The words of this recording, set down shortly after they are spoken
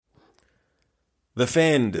The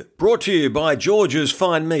Fend, brought to you by Georges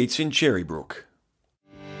Fine Meats in Cherrybrook.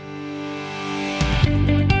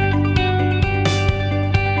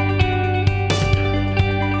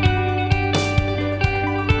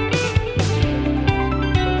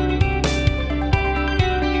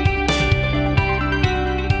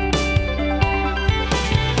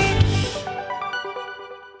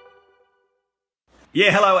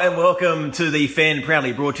 Yeah, hello and welcome to the Fan,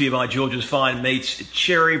 proudly brought to you by Georges Fine Meats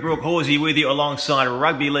Cherrybrook. Horsey with you alongside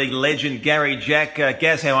rugby league legend Gary Jack.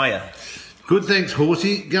 Gaz, how are you? Good, thanks,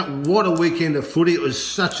 Horsey. What a weekend of footy! It was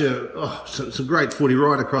some great footy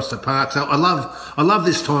right across the park. So I love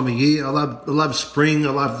this time of year. I love spring.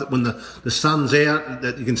 I love that when the sun's out,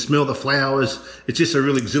 that you can smell the flowers. It's just a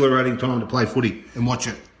really exhilarating time to play footy and watch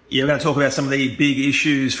it. Yeah, we're going to talk about some of the big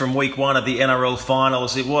issues from week one of the NRL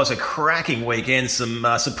finals. It was a cracking weekend, some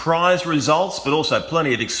surprise results, but also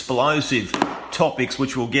plenty of explosive topics,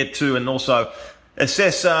 which we'll get to, and also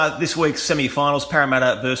assess this week's semi-finals,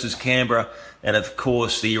 Parramatta versus Canberra, and of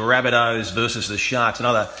course the Rabbitohs versus the Sharks.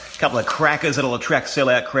 Another couple of crackers that'll attract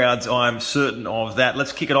sellout crowds, I'm certain of that.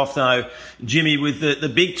 Let's kick it off though, Jimmy, with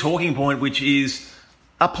the big talking point, which is,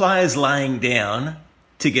 are players laying down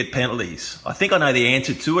to get penalties? I think I know the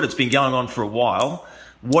answer to it. It's been going on for a while.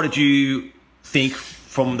 What did you think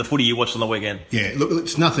from the footy you watched on the weekend? Yeah, look,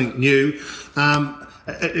 it's nothing new.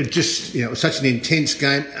 It just, it was such an intense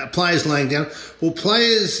game. Players laying down. Well,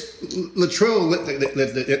 Latrell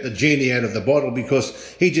let the genie out of the bottle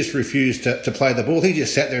because he just refused to play the ball. He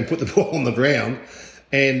just sat there and put the ball on the ground,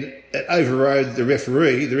 and it overrode the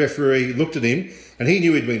referee. The referee looked at him and he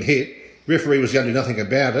knew he'd been hit. The referee was going to do nothing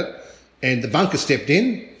about it. And the bunker stepped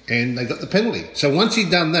in and they got the penalty. So once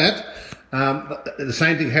he'd done that, the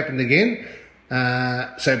same thing happened again.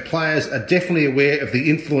 So players are definitely aware of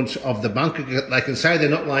the influence of the bunker. They can say they're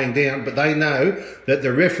not laying down, but they know that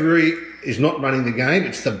the referee is not running the game.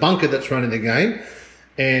 It's the bunker that's running the game.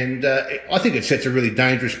 And I think it sets a really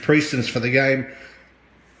dangerous precedence for the game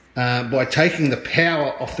by taking the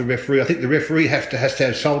power off the referee. I think the referee has to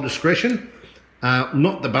have sole discretion.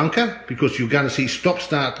 Not the bunker, because you're going to see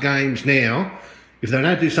stop-start games now if they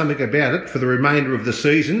don't do something about it for the remainder of the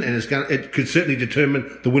season, and it could certainly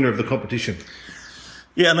determine the winner of the competition.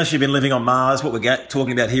 Yeah, unless you've been living on Mars, what we're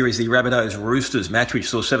talking about here is the Rabbitohs Roosters match, which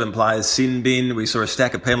saw 7 players sin bin. We saw a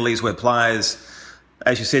stack of penalties where players,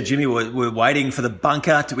 as you said, Jimmy, were waiting for the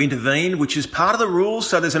bunker to intervene, which is part of the rules.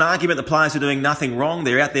 So there's an argument the players are doing nothing wrong.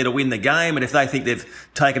 They're out there to win the game, and if they think they've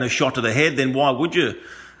taken a shot to the head, then why would you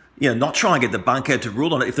not try and get the bunker to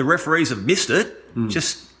rule on it? If the referees have missed it,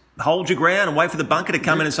 just hold your ground and wait for the bunker to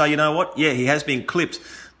come in and say, you know what, yeah, he has been clipped.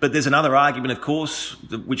 But there's another argument, of course,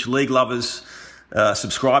 which league lovers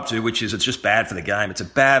subscribe to, which is it's just bad for the game. It's a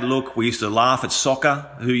bad look. We used to laugh at soccer,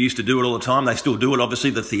 who used to do it all the time. They still do it,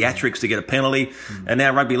 obviously, the theatrics to get a penalty. And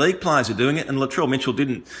now rugby league players are doing it. And Latrell Mitchell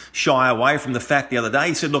didn't shy away from the fact the other day.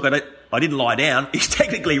 He said, look, I didn't lie down. He's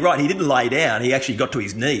technically right. He didn't lay down. He actually got to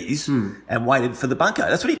his knees and waited for the bunker.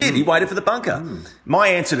 That's what he did. He waited for the bunker. My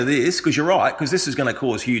answer to this, because you're right, because this is going to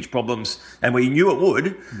cause huge problems, and we knew it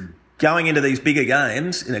would, going into these bigger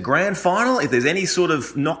games, in a grand final, if there's any sort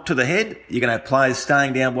of knock to the head, you're going to have players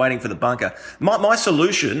staying down waiting for the bunker. My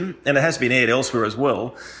solution, and it has been aired elsewhere as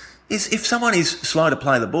well, is if someone is slow to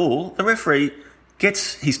play the ball, the referee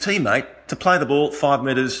gets his teammate to play the ball 5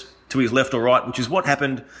 metres to his left or right, which is what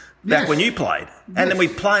happened back when you played. And then we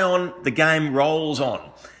play on, the game rolls on.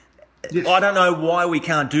 Yes. I don't know why we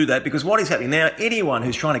can't do that, because what is happening now, anyone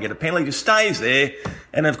who's trying to get a penalty just stays there,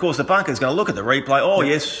 and of course the bunker's going to look at the replay. Oh,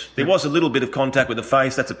 yes, there was a little bit of contact with the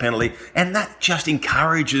face, that's a penalty. And that just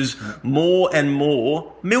encourages more and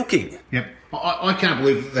more milking. Yep. I can't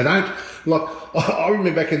believe they don't. Like, I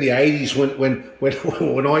remember back in the 80s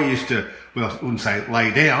when I used to, well, I wouldn't say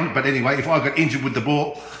lay down, but anyway, if I got injured with the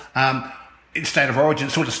ball, in State of Origin,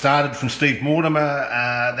 it sort of started from Steve Mortimer.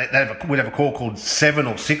 We'd have a call called 7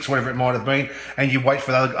 or 6, whatever it might have been, and you wait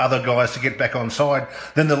for the other guys to get back on side.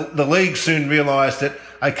 Then the league soon realised that,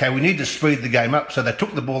 okay, we need to speed the game up, so they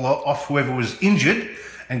took the ball off whoever was injured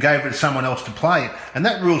and gave it to someone else to play. And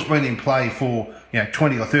that rule's been in play for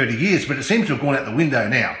 20 or 30 years, but it seems to have gone out the window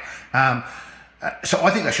now. So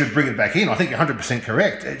I think they should bring it back in. I think you're 100%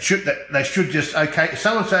 correct. They should just, okay, if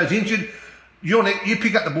so-and-so's injured, you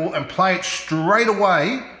pick up the ball and play it straight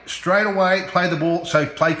away, play the ball so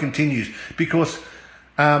play continues. Because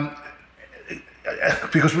by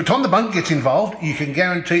the time the bunker gets involved, you can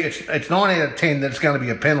guarantee it's 9 out of 10 that it's going to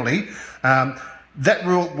be a penalty. That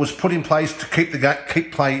rule was put in place to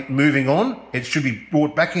keep play moving on. It should be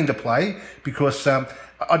brought back into play because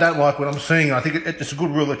I don't like what I'm seeing. I think it's a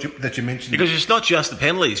good rule that you mentioned. Because it's not just the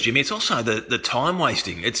penalties, Jimmy. It's also the time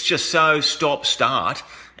wasting. It's just so stop-start.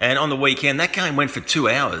 And on the weekend, that game went for 2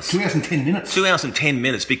 hours. 2 hours and 10 minutes. 2 hours and 10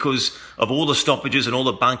 minutes because of all the stoppages and all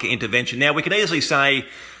the bunker intervention. Now, we could easily say,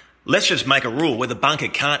 let's just make a rule where the bunker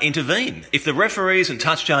can't intervene. If the referees and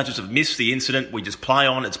touch charges have missed the incident, we just play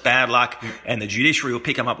on, it's bad luck, and the judiciary will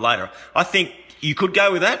pick them up later. I think you could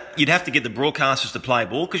go with that. You'd have to get the broadcasters to play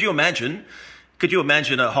ball. Could you imagine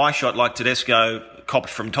a high shot like Tedesco copped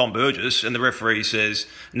from Tom Burgess and the referee says,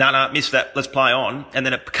 no, missed that, let's play on, and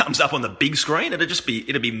then it comes up on the big screen?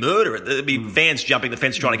 It'd be murder. It'd be fans jumping the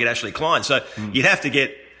fence trying to get Ashley Klein. So you'd have to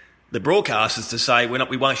get the broadcasters to say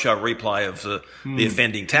we won't show a replay of the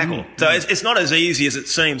offending tackle. So it's not as easy as it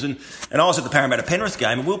seems. And I was at the Parramatta Penrith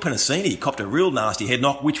game, and Will Penasini copped a real nasty head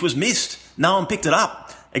knock, which was missed. No one picked it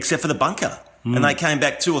up except for the bunker. And they came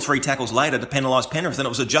back 2 or 3 tackles later to penalise Penrith, and it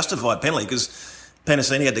was a justified penalty because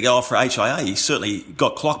Penasini had to go off for HIA. He certainly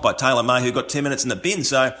got clocked by Taylor May, who got 10 minutes in the bin.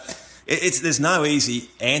 So there's no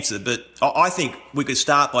easy answer, but I think we could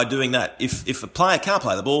start by doing that. If a player can't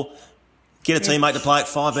play the ball, get a teammate to play it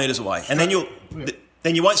 5 metres away, and then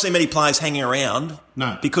you won't see many players hanging around.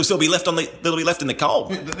 No, because they'll be left in the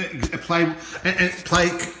cold. Play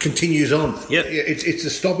continues on. Yep. It's the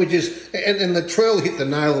stoppages, and Latrell hit the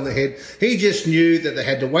nail on the head. He just knew that they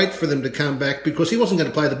had to wait for them to come back because he wasn't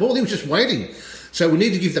going to play the ball. He was just waiting. So we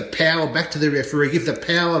need to give the power back to the referee, give the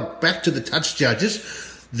power back to the touch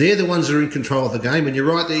judges. They're the ones that are in control of the game. And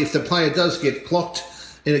you're right there, if the player does get clocked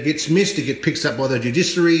and it gets missed, it gets picked up by the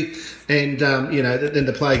judiciary, and then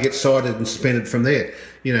the player gets cited and suspended from there.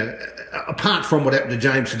 Apart from what happened to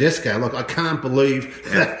James Tedesco, I can't believe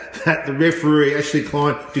that the referee, Ashley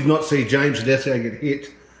Klein, did not see James Tedesco get hit.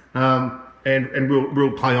 And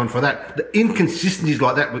we'll play on for that. The inconsistencies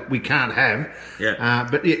like that we can't have. Yeah.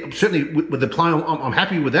 But certainly with the play, I'm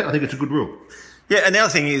happy with that. I think it's a good rule. Yeah, and the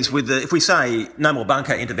other thing is if we say no more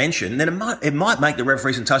bunker intervention, then it might make the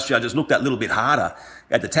referees and touch judges look that little bit harder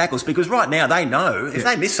at the tackles, because right now they know if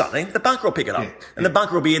they miss something, the bunker will pick it up, and the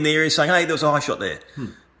bunker will be in the area saying, hey, there was a high shot there.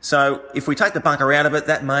 So if we take the bunker out of it,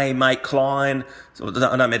 that may make Klein, I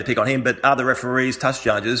don't mean to pick on him, but other referees, touch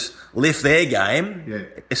judges, lift their game,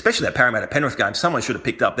 especially that Parramatta Penrith game. Someone should have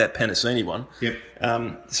picked up that Penasini one. Yep.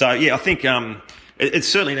 I think it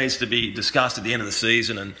certainly needs to be discussed at the end of the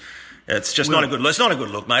season, and it's just not a good look. It's not a good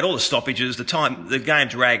look, mate. All the stoppages, the game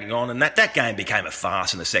dragging on, and that game became a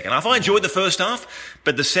farce in the second half. I enjoyed the first half,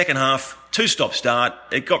 but the second half, 2-stop start,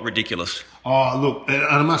 it got ridiculous. Oh, look, and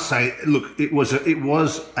I must say, it was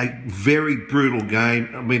a very brutal game.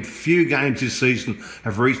 I mean, few games this season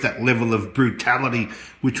have reached that level of brutality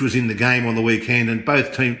which was in the game on the weekend, and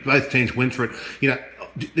both teams went for it.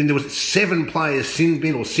 And there was 7 players sin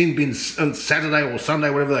bin on Saturday or Sunday,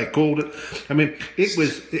 whatever they called it. I mean, it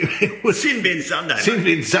was sin bin Sunday. Sin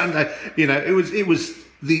bin Sunday. It was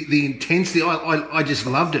the intensity. I just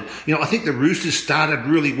loved it. I think the Roosters started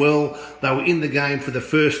really well. They were in the game for the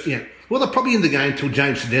first. Well, they're probably in the game until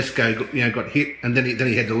James Tedesco got hit, and then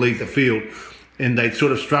he had to leave the field, and they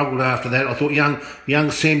sort of struggled after that. I thought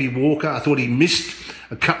young Sammy Walker, I thought he missed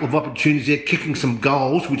a couple of opportunities there, kicking some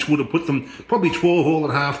goals, which would have put them probably 12 all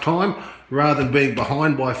at half time, rather than being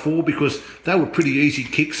behind by 4, because they were pretty easy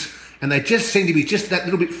kicks, and they just seemed to be just that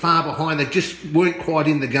little bit far behind. They just weren't quite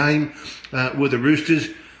in the game with the Roosters.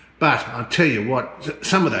 But I'll tell you what,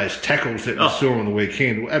 some of those tackles that we saw on the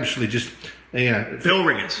weekend were absolutely just... bell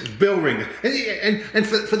ringers. And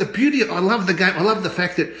for the beauty, I love the game. I love the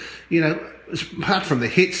fact that, apart from the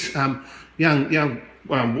hits, young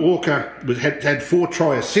Walker had 4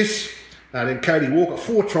 try assists. Then Cody Walker,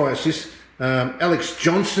 4 try assists. Alex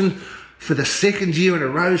Johnson, for the second year in a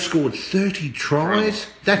row, scored 30 tries.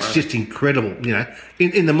 That's just incredible.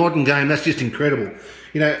 In the modern game, that's just incredible.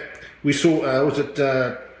 We saw,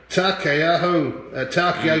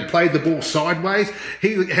 Tarkio played the ball sideways.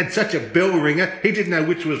 He had such a bell ringer. He didn't know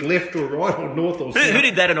which was left or right or north or south. Who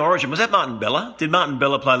did that in Origin? Was that Martin Bella? Did Martin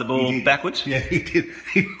Bella play the ball backwards? Yeah, he did.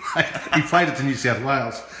 He played it to New South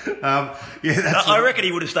Wales. I reckon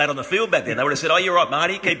he would have stayed on the field back then. They would have said, you're right,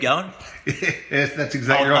 Marty, keep going. Yes, that's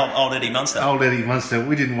exactly right. Old Eddie Munster. Old Eddie Munster.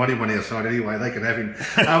 We didn't want him on our side anyway. They could have him.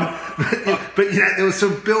 But there were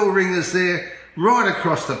some bell ringers there right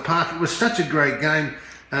across the park. It was such a great game.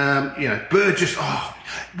 Burgess. How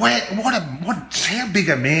big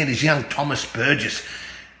a man is young Thomas Burgess?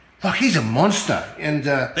 He's a monster. And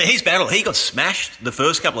he's battled. He got smashed the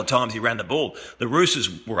first couple of times he ran the ball. The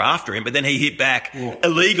Roosters were after him, but then he hit back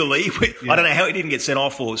illegally. I don't know how he didn't get sent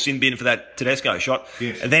off or sin bin for that Tedesco shot.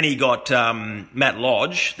 Yes. And then he got Matt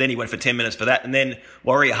Lodge. Then he went for 10 minutes for that. And then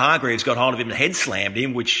Warrior Hargreaves got hold of him and head slammed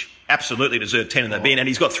him, which absolutely deserved 10 in the bin, and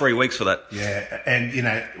he's got 3 weeks for that. Yeah, and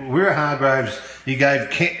Wira Hargraves, he gave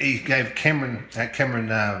Cameron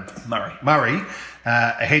Murray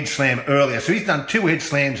a head slam earlier, so he's done 2 head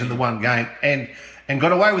slams in the one game and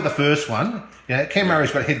got away with the first one. Cam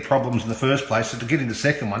Murray's got head problems in the first place, so to get in the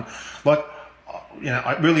second one,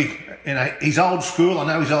 I really, he's old school. I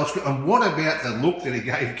know he's old school. And what about the look that he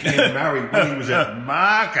gave Cam Murray when he was at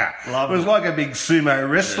marker? It was like a big sumo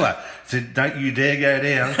wrestler. Said, "Don't you dare go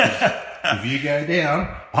down. If you go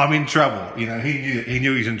down, I'm in trouble." He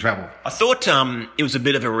knew he was in trouble. I thought it was a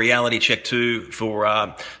bit of a reality check too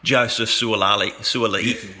for Joseph Suaalii. Yes,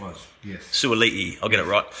 it was. Yes. Suaalii, I'll get it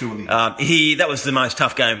right. Suaalii. That was the most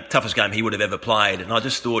toughest game he would have ever played, and I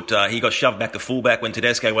just thought he got shoved back to fullback when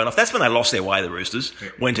Tedesco went off. That's when they lost their way, the Roosters,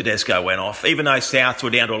 when Tedesco went off. Even though Souths were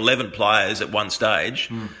down to 11 players at one stage,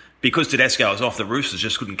 because Tedesco was off, the Roosters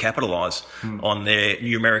just couldn't capitalise on their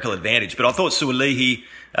numerical advantage. But I thought Suaalii,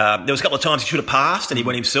 there was a couple of times he should have passed and he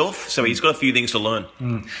went himself, so he's got a few things to learn.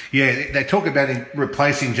 Yeah, they talk about him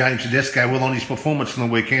replacing James Tedesco. Well, on his performance on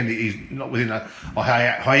the weekend, he's not within a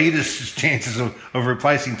hiatus chances of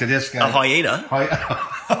replacing Tedesco. A hyena?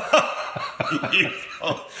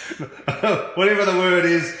 Whatever the word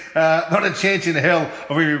is, not a chance in hell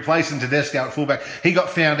of him replacing Tedesco at fullback. He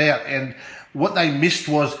got found out, and what they missed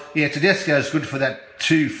was, Tedesco's good for that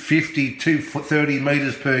 250, 230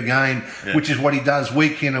 metres per game, which is what he does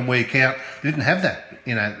week in and week out. He didn't have that.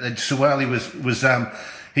 Suaalii was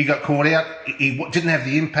he got caught out. He didn't have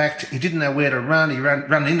the impact. He didn't know where to run. He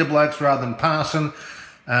ran into blokes rather than passing.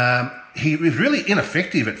 He was really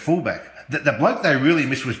ineffective at fullback. The bloke they really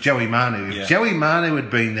missed was Joey Manu. If Joey Manu had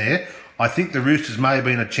been there, I think the Roosters may have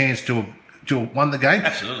been a chance to have won the game.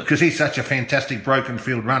 Absolutely. Because he's such a fantastic broken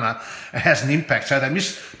field runner. It has an impact. So they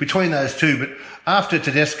missed between those two. But after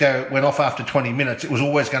Tedesco went off after 20 minutes, it was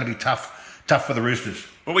always going to be tough for the Roosters.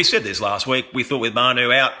 Well, we said this last week. We thought with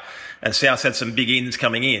Manu out and South had some big ins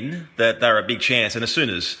coming in that they were a big chance. And as soon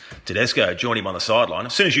as Tedesco joined him on the sideline,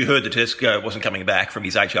 as soon as you heard that Tedesco wasn't coming back from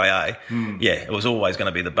his HIA, it was always going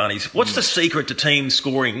to be the Bunnies. What's the secret to teams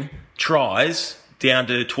scoring tries down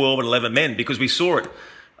to 12 and 11 men? Because we saw it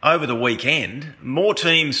over the weekend. More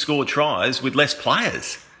teams scored tries with less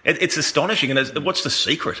players. It's astonishing. And what's the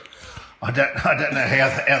secret? I don't know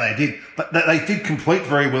how they did, but they did complete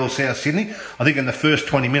very well, South Sydney. I think in the first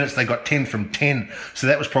 20 minutes they got 10 from 10, so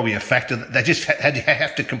that was probably a factor. They just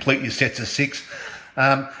have to complete your sets of 6.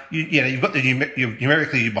 You've got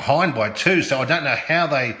numerically you're behind by 2, so I don't know how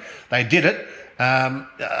they did it.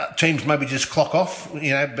 Teams maybe just clock off,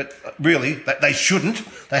 but really they shouldn't.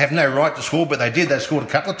 They have no right to score, but they did. They scored a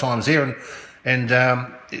couple of times there,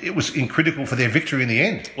 and it was critical for their victory in the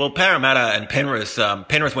end. Well, Parramatta and Penrith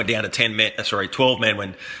went down to 12 men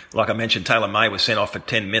when, like I mentioned, Taylor May was sent off for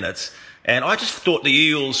 10 minutes. And I just thought the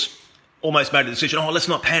Eels almost made a decision, let's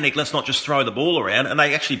not panic, let's not just throw the ball around. And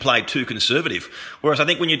they actually played too conservative. Whereas I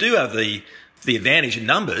think when you do have the advantage in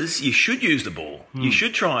numbers, you should use the ball. You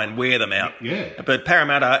should try and wear them out. Yeah. But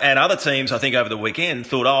Parramatta and other teams, I think, over the weekend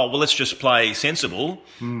thought, let's just play sensible.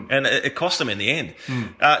 And it cost them in the end.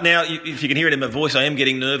 Now, if you can hear it in my voice, I am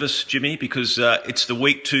getting nervous, Jimmy, because it's the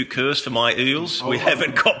week 2 curse for my Eels. We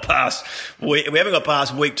haven't got past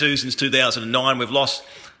week 2 since 2009. We've lost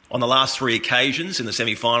on the last 3 occasions in the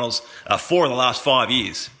semi-finals, 4 in the last 5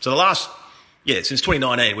 years. So since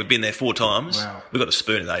 2019, we've been there 4 times. Wow. We've got a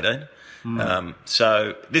spoon at 18.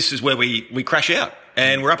 So this is where we crash out,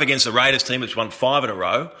 and we're up against the Raiders team, which won 5 in a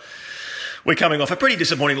row. We're coming off a pretty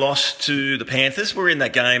disappointing loss to the Panthers. We're in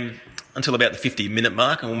that game until about the 50-minute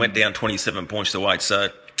mark, and we went down 27 points to 8. So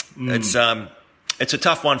it's a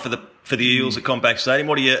tough one for the Eels at Combank Stadium.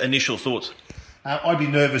 What are your initial thoughts? I'd be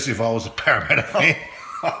nervous if I was a Parramatta fan.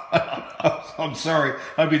 I'm sorry,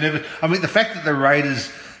 I'd be nervous. I mean, the fact that the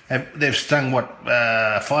Raiders they've stung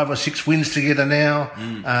 5 or 6 wins together now.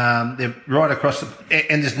 They're right across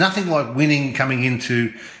and there's nothing like winning coming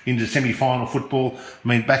into semi-final football. I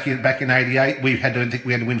mean, back in '88, we had to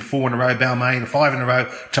win 4 in a row, Balmain 5 in a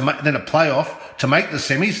row then a playoff to make the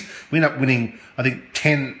semis. We ended up winning, I think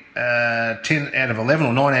 10 out of 11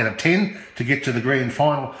 or 9 out of 10 to get to the grand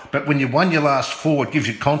final. But when you won your last 4, it gives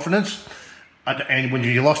you confidence. And when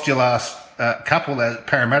you lost your last couple that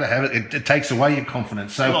Parramatta have, it takes away your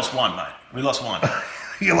confidence. So we lost 1, mate. We lost 1.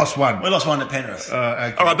 You lost 1. We lost 1 to Penrith.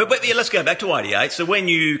 Okay. All right, but let's go back to 88. So when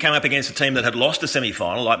you came up against a team that had lost a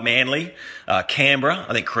semi-final, like Manly, Canberra,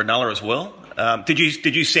 I think Cronulla as well, did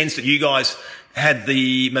you sense that you guys had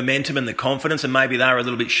the momentum and the confidence, and maybe they were a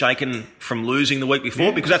little bit shaken from losing the week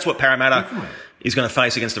before? Because that's what Parramatta is going to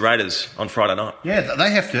face against the Raiders on Friday night. Yeah,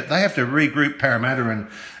 they have to regroup Parramatta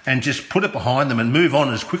and just put it behind them and move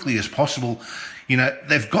on as quickly as possible.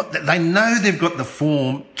 They know they've got the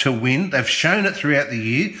form to win. They've shown it throughout the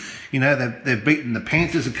year. They've beaten the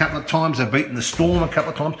Panthers a couple of times. They've beaten the Storm a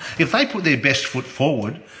couple of times. If they put their best foot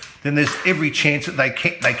forward, then there's every chance that they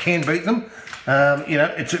can beat them.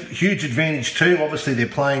 It's a huge advantage too. Obviously, they're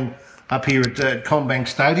playing up here at Combank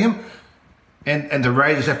Stadium, and the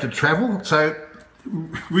Raiders have to travel. So,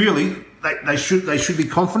 really, they should be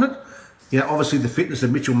confident. Obviously the fitness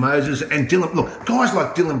of Mitchell Moses and Dylan. Look, guys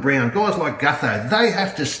like Dylan Brown, guys like Gutho, they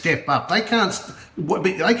have to step up. They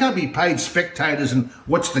can't be paid spectators and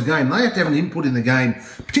watch the game. They have to have an input in the game.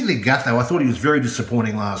 Particularly Gutho. I thought he was very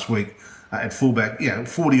disappointing last week at fullback.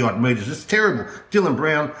 40 odd metres. It's terrible. Dylan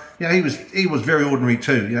Brown, he was very ordinary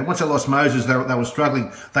too. Once they lost Moses, they were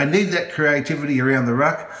struggling. They need that creativity around the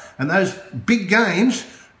ruck, and those big games,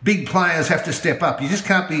 big players have to step up. You just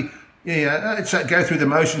can't be. It's go through the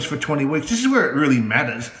motions for 20 weeks. This is where it really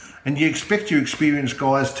matters, and you expect your experienced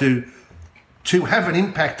guys to have an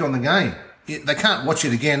impact on the game. They can't watch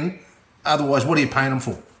it again, otherwise what are you paying them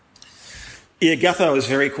for? Yeah, Gutho was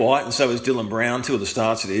very quiet, and so was Dylan Brown, two of the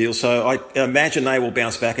starts of the Eels. So I imagine they will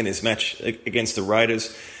bounce back in this match against the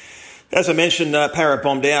Raiders. As I mentioned, Parrott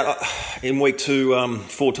bombed out in week 2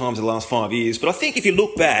 4 times in the last 5 years. But I think if you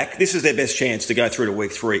look back, this is their best chance to go through to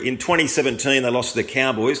week 3. In 2017, they lost to the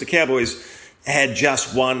Cowboys. The Cowboys had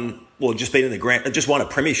just won a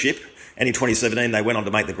premiership. And in 2017, they went on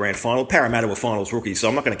to make the grand final. Parramatta were finals rookies, so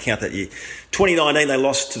I'm not going to count that year. 2019, they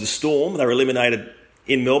lost to the Storm. They were eliminated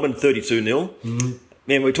in Melbourne, 32-0. Mm-hmm.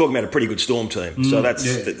 Man, we're talking about a pretty good Storm team. So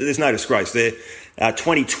there's no disgrace there.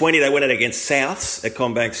 2020, they went out against Souths at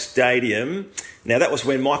Combank Stadium. Now, that was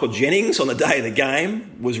when Michael Jennings, on the day of the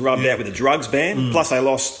game, was rubbed out with a drugs ban. Plus, they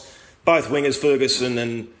lost both wingers, Ferguson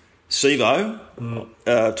and Sevo,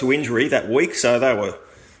 to injury that week. So they were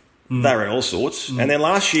in all sorts. And then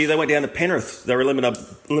last year, they went down to Penrith. They were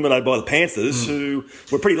eliminated by the Panthers, who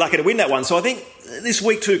were pretty lucky to win that one. So I think this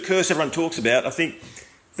week 2 curse everyone talks about, I think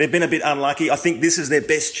they've been a bit unlucky. I think this is their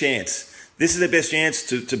best chance. This is their best chance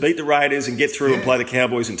to beat the Raiders and get through and play the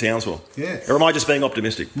Cowboys in Townsville. Yeah. Or am I just being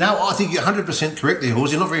optimistic? No, I think you're 100% correct there,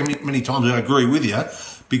 Horsey. Not very many times I agree with you,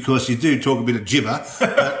 because you do talk a bit of gibber.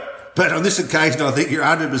 But on this occasion, I think you're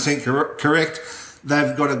 100% correct.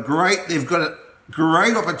 They've got a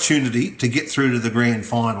great opportunity to get through to the grand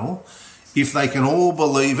final. If they can all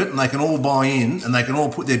believe it and they can all buy in and they can all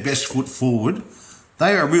put their best foot forward,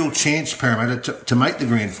 they are a real chance, Parramatta, to make the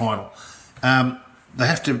grand final. They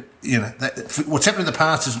have to, what's happened in the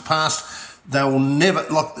past is past. They will never,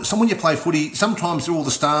 when you play footy, sometimes all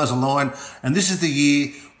the stars align, and this is the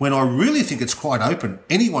year when I really think it's quite open.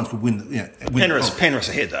 Anyone could win. Penrith's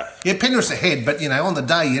ahead, though. Yeah, Penrith's ahead, but, on the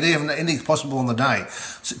day, anything's possible on the day.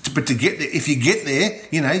 So, but to get there, if you get there,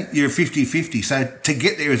 you're 50-50. So to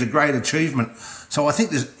get there is a great achievement. So I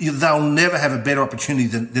think they'll never have a better opportunity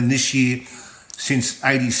than this year since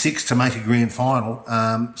 '86 to make a grand final.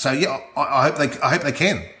 I hope they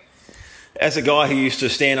can. As a guy who used to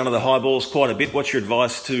stand under the high balls quite a bit, what's your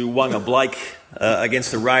advice to Wanga Blake against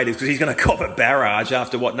the Raiders? Because he's going to cop a barrage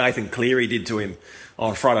after what Nathan Cleary did to him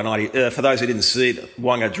on Friday night. For those who didn't see it,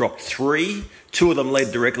 Wanga dropped 3. 2 of them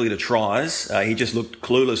led directly to tries. He just looked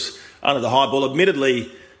clueless under the high ball.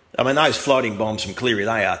 Admittedly, those floating bombs from Cleary,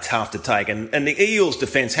 they are tough to take. And the Eels'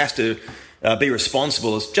 defence has to be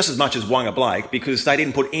responsible just as much as Wanga Blake, because they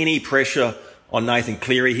didn't put any pressure on Nathan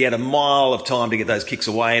Cleary. He had a mile of time to get those kicks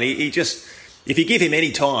away, and he just, if you give him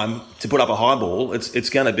any time to put up a high ball, it's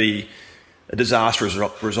going to be a disastrous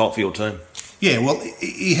result for your team. Yeah, well,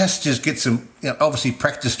 he has to just get some, obviously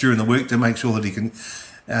practice during the week to make sure that he can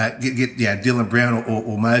get Dylan Brown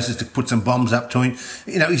or Moses to put some bombs up to him.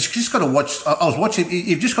 He's just got to watch. I was watching.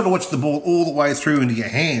 You've just got to watch the ball all the way through into your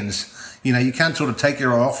hands. You can't sort of take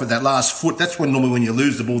your eye off with that last foot. That's normally when you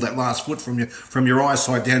lose the ball, that last foot from your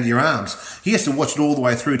eyesight down to your arms. He has to watch it all the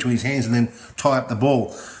way through to his hands and then tie up the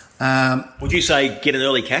ball. Would you say get an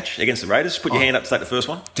early catch against the Raiders? Put your hand up to take the first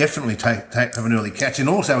one? Definitely have an early catch. And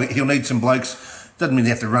also he'll need some blokes. Doesn't mean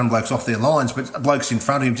you have to run blokes off their lines, but blokes in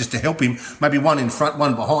front of him just to help him. Maybe one in front,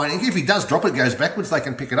 one behind. And if he does drop it, goes backwards, they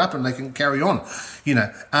can pick it up and they can carry on.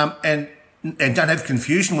 And don't have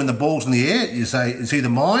confusion when the ball's in the air. You say it's either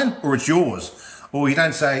mine or it's yours. Or you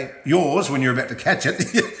don't say yours when you're about to catch it.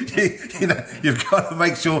 You've got to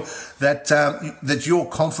make sure that you're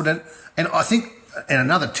confident. And I think, and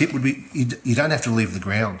another tip would be, you don't have to leave the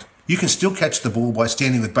ground. You can still catch the ball by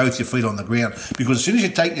standing with both your feet on the ground, because as soon as you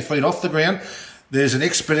take your feet off the ground, there's an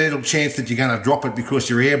exponential chance that you're going to drop it because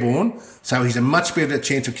you're airborne. So he's a much better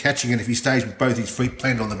chance of catching it if he stays with both his feet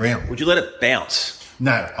planted on the ground. Would you let it bounce?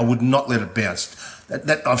 No, I would not let it bounce.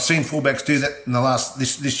 That I've seen fullbacks do that in the last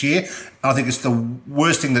this year. I think it's the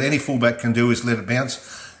worst thing that any fullback can do is let it bounce.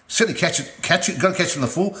 Certainly catch it. Got to catch it in the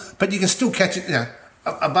full, but you can still catch it,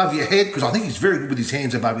 above your head, because I think he's very good with his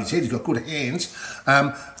hands above his head. He's got good hands,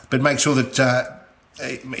 but make sure that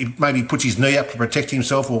he maybe puts his knee up to protect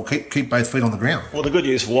himself, or keep both feet on the ground. Well, the good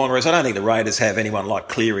news for Wanderers, I don't think the Raiders have anyone like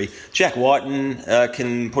Cleary. Jack Whiten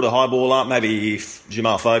can put a high ball up, maybe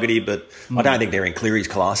Jamal Fogarty, but I don't think they're in Cleary's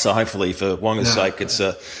class. So hopefully, for Wanga's sake, it's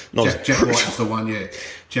not. Jack White's the one, yeah.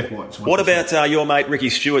 Jack White's one. What about your mate Ricky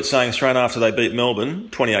Stewart saying straight after they beat Melbourne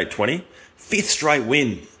 28-20, fifth straight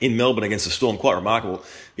win in Melbourne against the Storm, quite remarkable.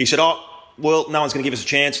 He said, well, no one's going to give us a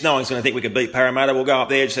chance. No one's going to think we can beat Parramatta. We'll go up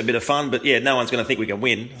there, just have a bit of fun. But, no one's going to think we can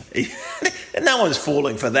win. No one's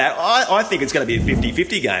falling for that. I think it's going to be a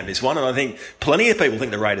 50-50 game, this one. And I think plenty of people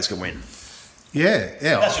think the Raiders can win. Yeah.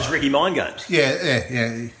 That's just Ricky mind games.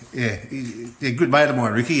 Yeah. Good mate of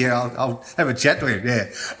mine, Ricky. Yeah, I'll have a chat to him. Yeah.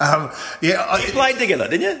 You played together,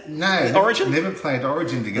 didn't you? No. Origin? Never played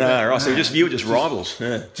Origin together. No, right. No. So you were just rivals.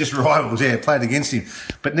 Yeah. Just rivals, yeah. Played against him,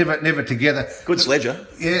 but never together. Good sledger.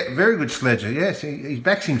 Yeah, very good sledger. Yes, he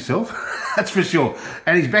backs himself. That's for sure.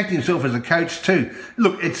 And he's backed himself as a coach too.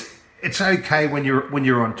 Look, it's okay when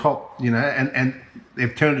you're on top, and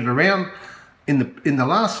they've turned it around. In the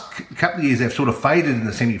last couple of years, they've sort of faded in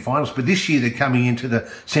the semi-finals, but this year they're coming into the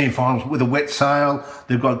semi-finals with a wet sail.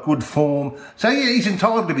 They've got good form. So, he's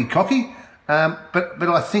entitled to be cocky, but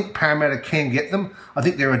I think Parramatta can get them. I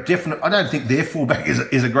think they're a definite... I don't think their fullback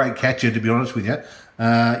is a great catcher, to be honest with you.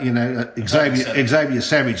 Xavier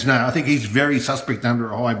Savage, no. I think he's very suspect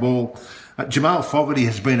under a high ball. Jamal Fogarty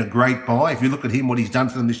has been a great buy. If you look at him, what he's done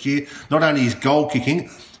for them this year, not only his goal kicking...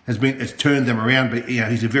 has turned them around, but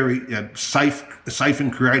he's a very safe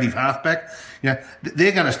and creative halfback.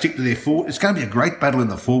 They're going to stick to their forward. It's going to be a great battle in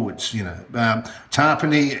the forwards.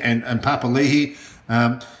 Tarpany and Papali'i.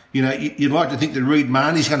 You'd like to think that Reid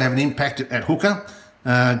Marnie's going to have an impact at hooker,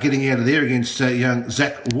 getting out of there against young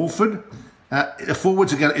Zach Wolford. The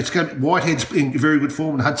forwards Whitehead's in very good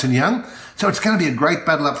form, and Hudson Young. So it's going to be a great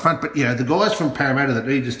battle up front. But the guys from Parramatta that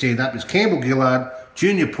need to stand up is Campbell Gillard,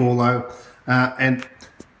 Junior Paulo,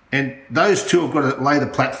 and those two have got to lay the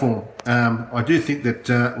platform. I do think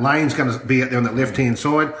that Lane's going to be out there on that left-hand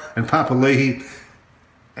side, and Papali'i,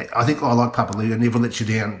 I think I like Papali'i. I never let you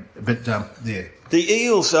down. But, The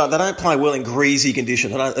Eels, they don't play well in greasy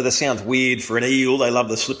conditions. That sounds weird for an eel. They love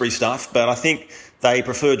the slippery stuff. But I think they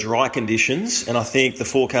prefer dry conditions, and I think the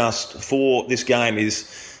forecast for this game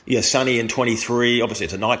is... sunny and 23. Obviously,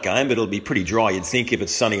 it's a night game, but it'll be pretty dry, you'd think, if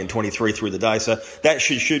it's sunny and 23 through the day. So that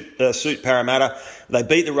should suit Parramatta. They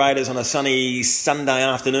beat the Raiders on a sunny Sunday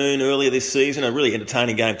afternoon earlier this season, a really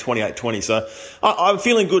entertaining game, 28-20. So I'm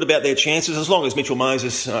feeling good about their chances, as long as Mitchell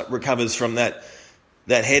Moses recovers from that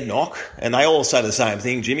head knock. And they all say the same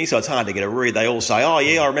thing, Jimmy, so it's hard to get a read. They all say,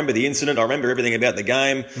 I remember the incident. I remember everything about the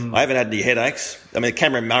game. I haven't had any headaches. I mean,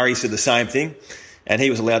 Cameron Murray said the same thing. And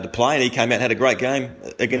he was allowed to play, and he came out and had a great game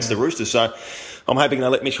against the Roosters. So I'm hoping they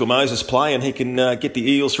let Mitchell Moses play and he can get the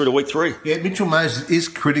Eels through to week 3. Yeah, Mitchell Moses is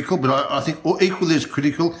critical, but I think equally as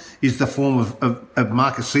critical is the form of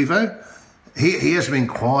Marcus Sivo. He has been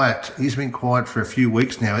quiet. He's been quiet for a few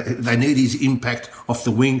weeks now. They need his impact off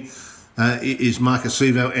the wing. Is Marcus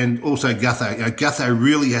Sivo and also Gutho. Gutho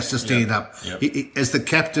really has to stand up. Yep. As the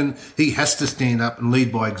captain, he has to stand up and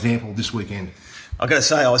lead by example this weekend. I've got to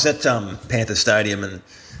say, I was at Panther Stadium,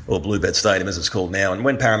 or Bluebird Stadium as it's called now, and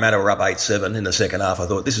when Parramatta were up 8-7 in the second half, I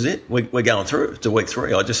thought, this is it. We're going through to week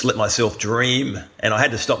 3. I just let myself dream, and I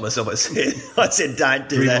had to stop myself. I said, don't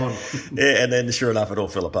do that. Yeah, and then sure enough, it all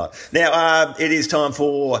fell apart. Now, it is time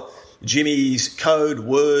for Jimmy's code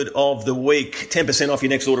word of the week. 10% off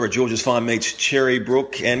your next order at Georges Fine Meats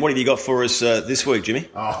Cherrybrook. And what have you got for us this week, Jimmy?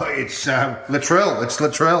 Oh, it's Latrell. It's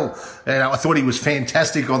Latrell. And I thought he was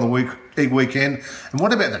fantastic on the weekend. And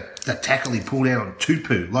what about the tackle he pulled out on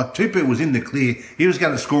Tupu? Like, Tupu was in the clear. He was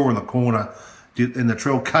going to score in the corner. And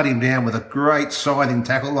Latrell cut him down with a great scything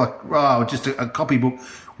tackle. Just a copybook.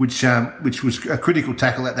 Which was a critical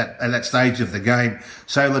tackle at that stage of the game.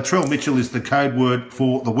 So Latrell Mitchell is the code word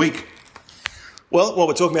for the week. Well, while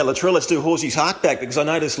we're talking about Latrell, let's do Horsey's Heartback, because I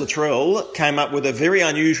noticed Latrell came up with a very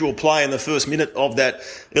unusual play in the first minute of that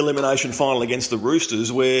elimination final against the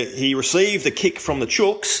Roosters, where he received a kick from the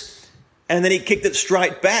Chooks and then he kicked it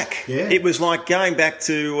straight back. Yeah. It was like going back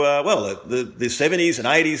to, the 70s and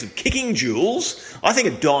 80s of kicking duels. I think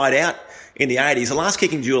it died out in the 80s. The last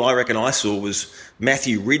kicking duel I reckon I saw was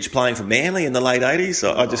Matthew Ridge playing for Manly in the late 80s.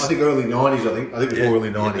 I think early 90s, I think it was more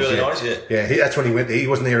early 90s. Early 90s, yeah. Yeah, that's when he went there. He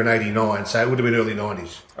wasn't there in 89, so it would have been early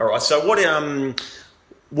 90s. All right, so what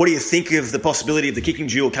what do you think of the possibility of the kicking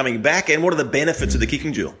duel coming back, and what are the benefits of the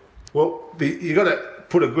kicking duel? Well, you got to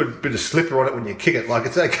put a good bit of slipper on it when you kick it. Like,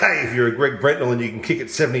 it's okay if you're a Greg Brentnell and you can kick it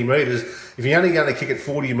 70 metres. If you're only going to kick it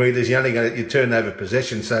 40 metres, you turn over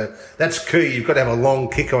possession. So that's key. You've got to have a long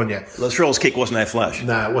kick on you. Latrell's kick wasn't that flash.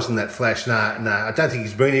 No, it wasn't that flash. No. I don't think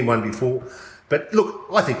he's been in one before. But look,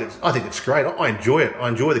 I think it's great. I enjoy it. I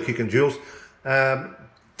enjoy the kicking duels.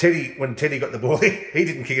 When Teddy got the ball, he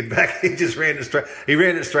didn't kick it back. He just ran it straight. He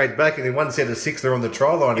ran it straight back, and in one set of 6, they're on the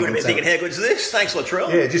try line. You would have been thinking, how good's this? Thanks,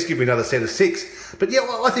 Latrell. Yeah, just give me another set of 6. But yeah,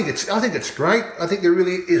 well, I think it's great. I think there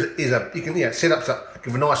really is you can set up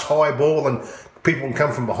give a nice high ball, and people can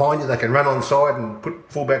come from behind you. They can run onside and put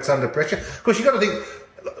fullbacks under pressure. Because you got to think,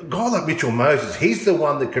 a guy like Mitchell Moses, he's the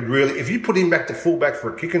one that could really, if you put him back to fullback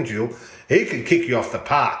for a kicking duel, he could kick you off the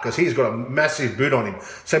park because he's got a massive boot on him.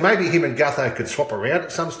 So maybe him and Gutho could swap around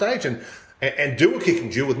at some stage and do a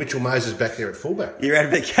kicking duel with Mitchell Moses back there at fullback. You're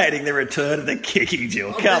advocating the return of the kicking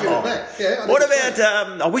duel. Come on. Yeah, what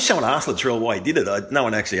about? I wish someone asked Latrell why he did it. No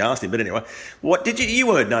one actually asked him. But anyway, what did you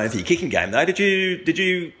weren't known for your kicking game though? Did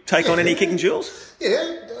you take on any kicking duels?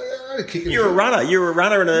 Yeah. I had a kicking You're duel. a runner. You're a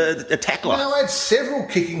runner and a tackler. No, I had several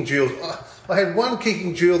kicking duels. I had one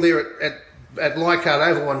kicking duel there at Leichhardt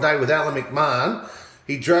Oval one day with Alan McMahon.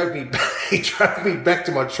 He drove me back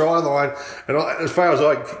to my try line, and as far as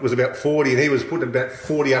I was about 40, and he was putting about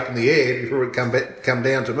 40 up in the air before it come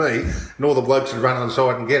down to me, and all the blokes would run on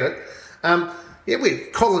side and get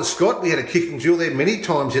it. Colin Scott, we had a kicking duel there many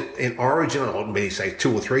times in Origin. I wouldn't maybe say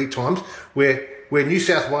 2 or 3 times where New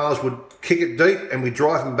South Wales would kick it deep and we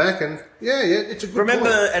drive them back, and it's a good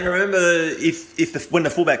Remember point. if when the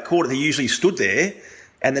fullback caught it, he usually stood there,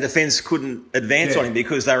 and the defence couldn't advance on him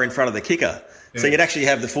because they were in front of the kicker. So you'd actually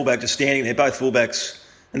have the fullback just standing there, both fullbacks,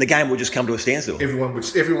 and the game would just come to a standstill. Everyone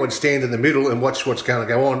would stand in the middle and watch what's going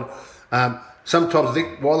to go on. Sometimes I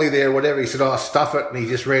think Wally there or whatever, he said, stuff it, and he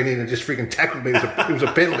just ran in and just freaking tackled me. It was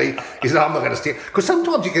a penalty. He said, I'm not going to stand. Because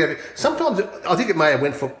sometimes I think it may have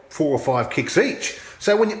went for 4 or 5 kicks each.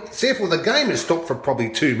 So therefore the game is stopped for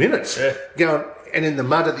probably 2 minutes, going and in the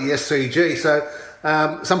mud at the SCG.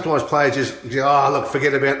 So sometimes players just go, look,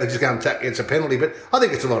 forget about it. They just go and tackle. It's a penalty. But I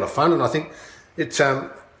think it's a lot of fun, and I think it's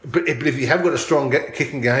But if you have got a strong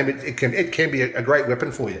kicking game, it can be a great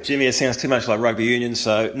weapon for you. Jimmy, it sounds too much like rugby union,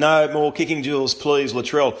 so no more kicking duels, please,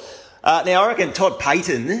 Latrell. Now, I reckon Todd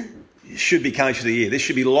Payten should be coach of the year. This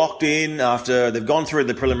should be locked in after they've gone through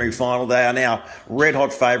the preliminary final. They are now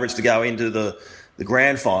red-hot favourites to go into the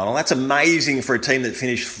grand final. That's amazing for a team that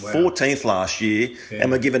finished 14th last year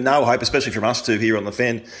and were given no hope, especially from us two here on the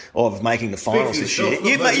Fen, of making the finals this year.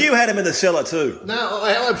 You had him in the cellar too. No,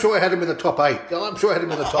 I'm sure I had him in the top 8.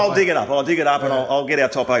 I'll dig it up and I'll get our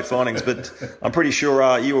top 8 findings, but I'm pretty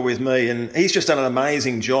sure you were with me, and he's just done an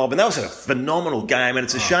amazing job. And that was a phenomenal game, and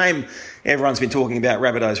it's a shame everyone's been talking about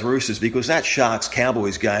Rabbitohs Roosters, because that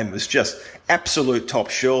Sharks-Cowboys game was just absolute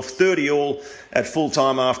top shelf. 30-all at full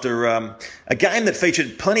time after a game that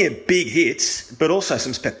featured plenty of big hits, but also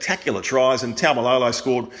some spectacular tries. And Taumalo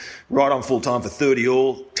scored right on full time for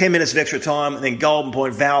 30-all. 10 minutes of extra time, and then golden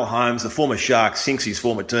point. Val Holmes, the former Shark, sinks his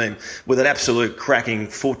former team with an absolute cracking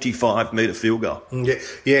 45-metre field goal. Yeah.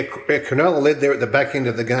 Cronulla led there at the back end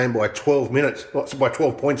of the game by 12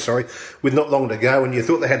 points, with not long to go, and you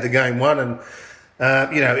thought they had the game won. And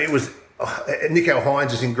it was Nico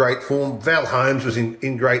Hines is in great form. Val Holmes was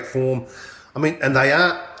in great form. I mean, and they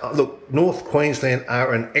are. Look, North Queensland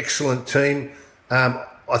are an excellent team. I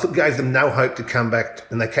thought gave them no hope to come back,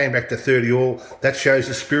 and they came back to 30-all. That shows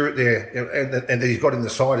the spirit there, and that he's got in the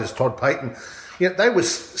side is Todd Payten. They were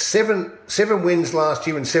seven wins last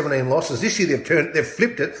year and 17 losses. This year they've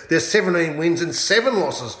flipped it. There's 17 wins and 7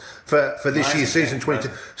 losses for this year's season 22.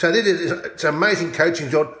 So it's an amazing coaching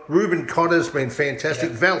job. Ruben Cotter's been fantastic.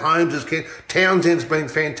 Yeah. Val Holmes Townsend's been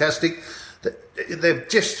fantastic. They've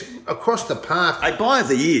just across the path. A buy of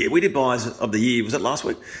the year. We did buys of the year. Was it last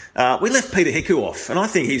week? We left Peter Hiku off, and I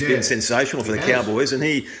think he's been sensational for the Cowboys, and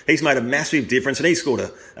he's made a massive difference, and he scored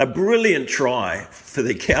a brilliant try for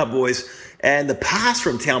the Cowboys. And the pass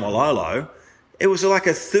from Taumalo, it was like a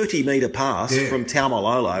 30-metre pass from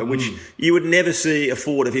Taumalo, which you would never see a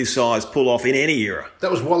forward of his size pull off in any era. That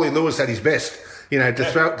was Wally Lewis at his best.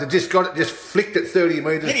 Just flicked it 30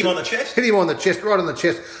 metres. Hit him on the chest, right on the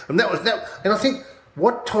chest. And that. And I think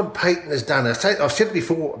what Todd Payten has done, I've said it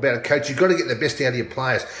before about a coach, you've got to get the best out of your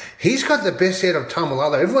players. He's got the best out of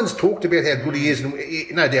Tamalolo. Everyone's talked about how good he is, and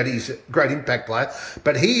no doubt he's a great impact player,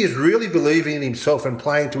 but he is really believing in himself and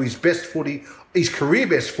playing to his best footy, his career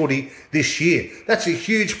best footy this year. That's a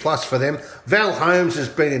huge plus for them. Val Holmes has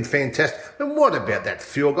been in fantastic. And what about that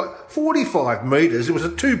field goal? 45 metres. It was a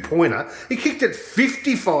 2-pointer. He kicked it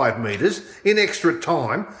 55 metres in extra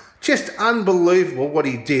time. Just unbelievable what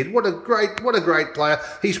he did. What a great player.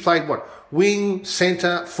 He's played wing,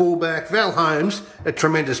 centre, fullback. Val Holmes, a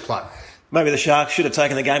tremendous player. Maybe the Sharks should have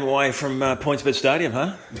taken the game away from PointsBet Stadium,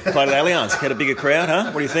 huh? Played at Allianz, had a bigger crowd,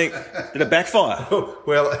 huh? What do you think? Did it backfire?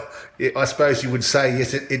 Well, yeah, I suppose you would say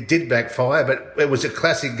yes, it did backfire, but it was a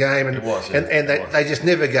classic game, and it was, yeah. and they just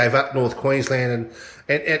never gave up, North Queensland,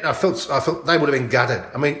 and I felt they would have been gutted.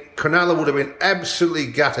 I mean, Cronulla would have been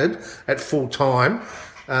absolutely gutted at full time.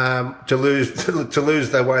 To lose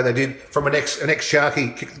the way they did from an ex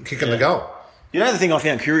Sharky kicking the goal. You know, the thing I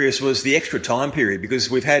found curious was the extra time period, because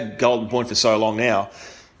we've had Golden Point for so long now,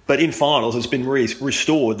 but in finals it's been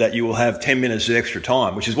restored that you will have 10 minutes of extra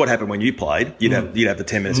time, which is what happened when you played. You'd have the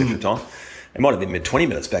 10 minutes extra time. It might have been 20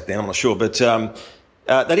 minutes back then, I'm not sure, but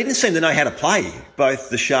they didn't seem to know how to play, both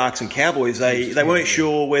the Sharks and Cowboys. They weren't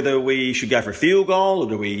sure whether we should go for a field goal, or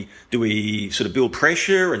do we sort of build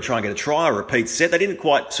pressure and try and get a try or repeat set. They didn't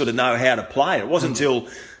quite sort of know how to play. It wasn't until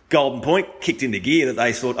Golden Point kicked into gear that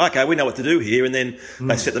they thought, okay, we know what to do here, and then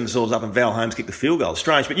they set themselves up and Val Holmes kicked the field goal.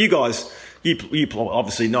 Strange, but you guys, you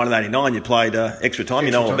obviously 1989, you played extra time,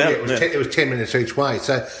 you know all about it. It was 10 minutes each way.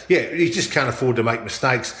 So, yeah, you just can't afford to make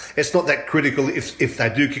mistakes. It's not that critical if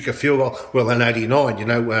they do kick a field goal. Well, in 89, you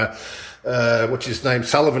know, what's his name?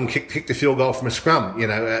 Sullivan kicked the field goal from a scrum. You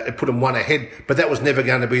know, it put them one ahead, but that was never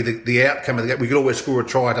going to be the outcome of the game. We could always score a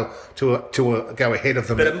try to go ahead of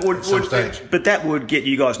them at some stage. But that would get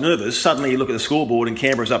you guys nervous. Suddenly you look at the scoreboard and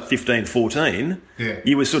Canberra's up 15-14. Yeah.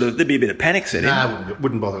 You were there'd be a bit of panic setting. No,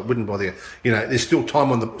 wouldn't bother you. You know, there's still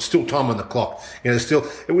time on the clock. You know,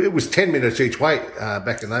 it was 10 minutes each way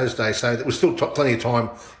back in those days, so there was still plenty of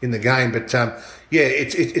time in the game. But yeah,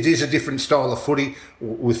 it is a different style of footy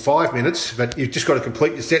with 5 minutes, but you've just got to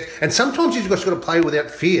complete your set. And sometimes you've just got to play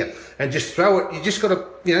without fear and just throw it. You just got to,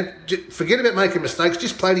 you know, forget about making mistakes.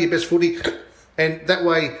 Just play to your best footy, and that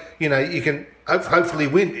way, you know, you can hopefully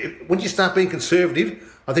win. When you start being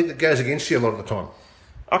conservative, I think that goes against you a lot of the time.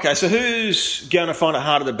 Okay, so who's going to find it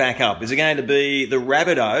harder to back up? Is it going to be the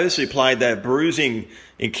Rabbitohs, who played that bruising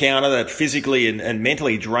encounter, that physically and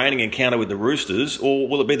mentally draining encounter with the Roosters, or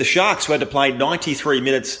will it be the Sharks, who had to play 93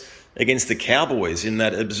 minutes against the Cowboys in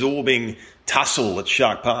that absorbing tussle at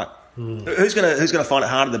Shark Park? Who's going to find it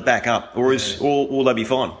harder to back up, or will they be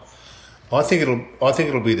fine? I think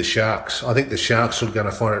it'll be the Sharks. I think the Sharks are going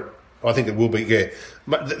to find it. I think it will be. Yeah,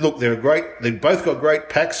 look, they've both got great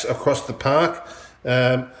packs across the park.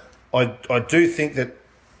 I do think that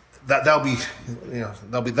they'll be, you know,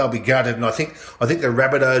 they'll be gutted, and I think the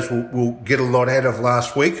Rabbitohs will get a lot out of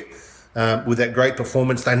last week with that great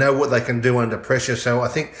performance. They know what they can do under pressure, so I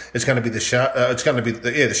think it's going to be the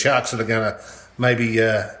Sharks that are going to maybe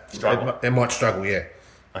struggle. They might struggle. Yeah.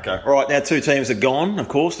 Okay. All right. Now, two teams are gone. Of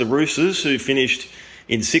course, the Roosters, who finished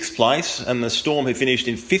in 6th place, and the Storm, who finished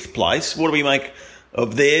in 5th place. What do we make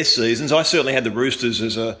of their seasons? I certainly had the Roosters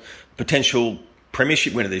as a potential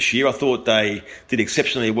premiership winner this year. I thought they did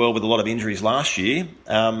exceptionally well with a lot of injuries last year.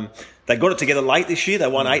 They got it together late this year. They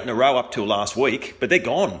won 8 in a row up till last week, but they're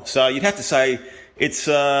gone. So you'd have to say it's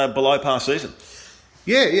below par season.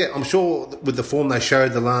 Yeah, I'm sure with the form they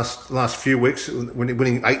showed the last few weeks,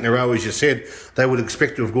 winning 8 in a row, as you said, they would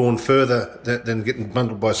expect to have gone further than getting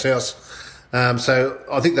bundled by South. So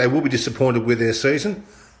I think they will be disappointed with their season.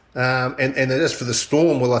 And as for the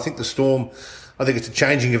Storm, well, I think it's a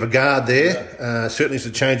changing of a guard there. Certainly it's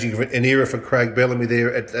a changing of an era for Craig Bellamy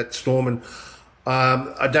there at Storm. And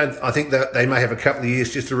I think that they may have a couple of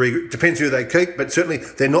years just to depends who they keep, but certainly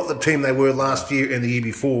they're not the team they were last year and the year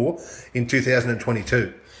before in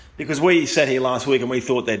 2022. Because we sat here last week and we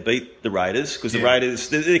thought they'd beat the Raiders, because the Raiders,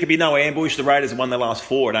 there could be no ambush. The Raiders have won their last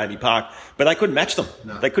 4 at AAMI Park, but they couldn't match them.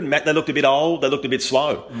 No. They couldn't match. They looked a bit old. They looked a bit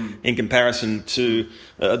slow in comparison to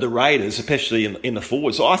the Raiders, especially in the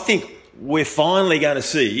forwards. So I think we're finally going to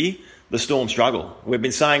see the Storm struggle. We've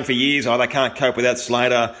been saying for years, they can't cope without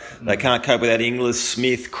Slater, they can't cope without Inglis,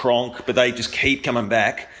 Smith, Cronk, but they just keep coming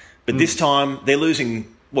back. But this time they're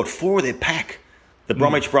losing, 4 of their pack? The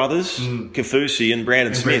Bromwich brothers, Kafusi and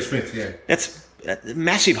Brandon Smith. Yeah. That's a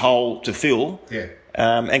massive hole to fill. Yeah.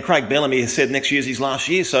 And Craig Bellamy has said next year's his last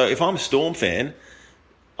year. So if I'm a Storm fan,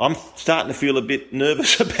 I'm starting to feel a bit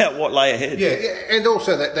nervous about what lay ahead. Yeah, and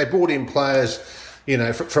also that they brought in players,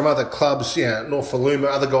 from other clubs, North Fallouma,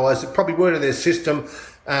 other guys that probably weren't in their system,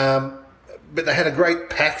 but they had a great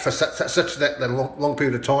pack for such that long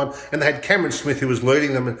period of time, and they had Cameron Smith who was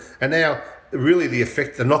leading them, and now really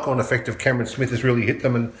the knock-on effect of Cameron Smith has really hit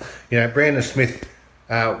them, and Brandon Smith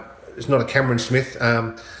is not a Cameron Smith,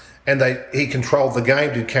 and he controlled the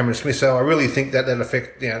game, did Cameron Smith. So I really think that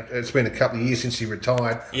effect. It's been a couple of years since he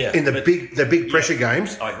retired. Yeah, in the big pressure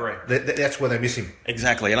games, I agree. That's where they miss him.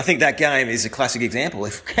 Exactly, and I think that game is a classic example.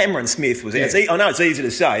 If Cameron Smith was, I know it's easy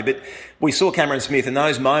to say, but we saw Cameron Smith in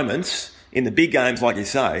those moments. In the big games, like you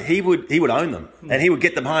say, he would own them, and he would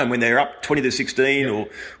get them home when they're up 20-16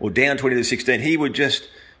 or down 20-16.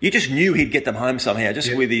 You just knew he'd get them home somehow,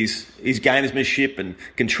 just with his gamesmanship and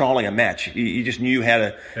controlling a match. You just knew how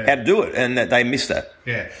to do it, and that they missed that.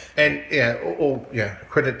 Yeah, and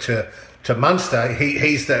credit to Munster.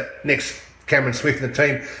 He's the next Cameron Smith in the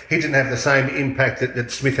team. He didn't have the same impact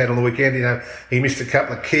that Smith had on the weekend. He missed a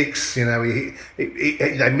couple of kicks.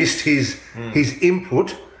 They missed his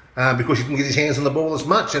input. Because he didn't get his hands on the ball as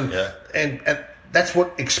much, and that's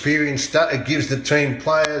what experience gives the team.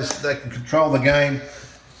 Players that can control the game,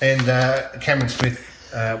 and Cameron Smith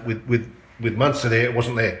with Munster there, it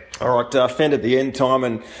wasn't there. All right, Fend at the end time,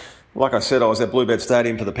 and like I said, I was at Bluebird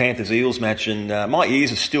Stadium for the Panthers-Eels match, and my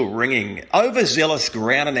ears are still ringing. Overzealous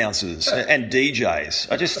ground announcers and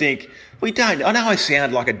DJs. I just think I know I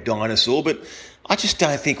sound like a dinosaur, but I just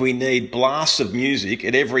don't think we need blasts of music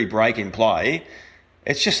at every break in play.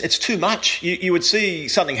 It's too much. You would see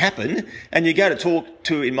something happen, and you go to talk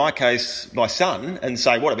to, in my case, my son, and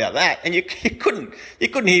say, "What about that?" And you couldn't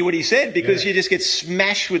hear what he said because you just get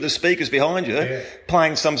smashed with the speakers behind you,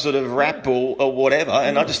 playing some sort of rap or whatever.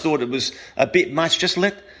 And I just thought it was a bit much. Just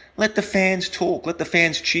let the fans talk, let the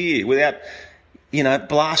fans cheer without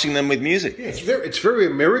blasting them with music. Yeah, it's very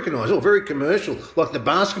Americanised, or very commercial, like the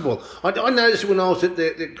basketball. I noticed when I was at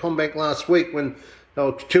the Combank last week when.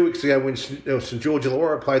 2 weeks ago when St George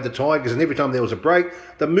Illawarra played the Tigers, and every time there was a break,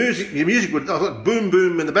 the music would like boom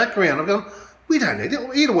boom in the background. I'm going, we don't need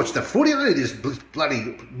it. You to watch the footy. I don't need this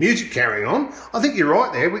bloody music carrying on. I think you're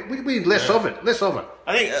right there. We need less of it.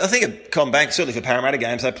 I think at Combank, certainly for Parramatta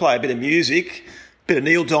games, they play a bit of music, a bit of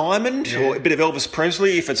Neil Diamond or a bit of Elvis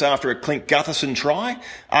Presley if it's after a Clint Gutherson try,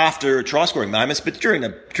 after try scoring moments. But during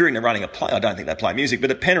the running of play, I don't think they play music.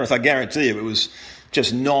 But at Penrith, I guarantee you, it was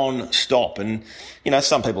just non-stop. And,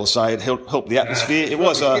 some people say it helped the atmosphere. It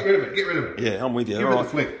was... Get rid of it. Yeah, I'm with you. Give it a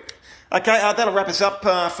flick. Okay, that'll wrap us up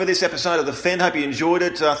for this episode of The Fend. Hope you enjoyed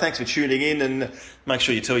it. Thanks for tuning in, and make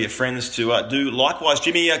sure you tell your friends to do likewise.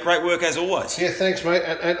 Jimmy, great work as always. Yeah, thanks, mate.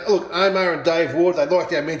 And look, Omar and Dave Ward, they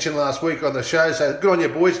liked our mention last week on the show, so good on you,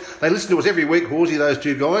 boys. They listen to us every week, Horsey, those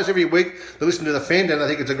two guys. Every week they listen to The Fend, and I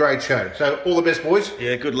think it's a great show. So all the best, boys.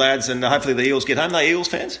 Yeah, good lads, and hopefully the Eels get home. They Eels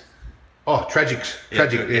fans? Oh, tragic.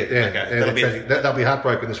 Okay. They'll be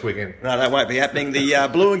heartbroken this weekend. No, that won't be happening. The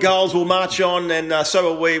Blue and Golds will march on, and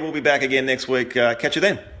so will we. We'll be back again next week. Catch you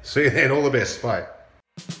then. See you then. All the best. Bye.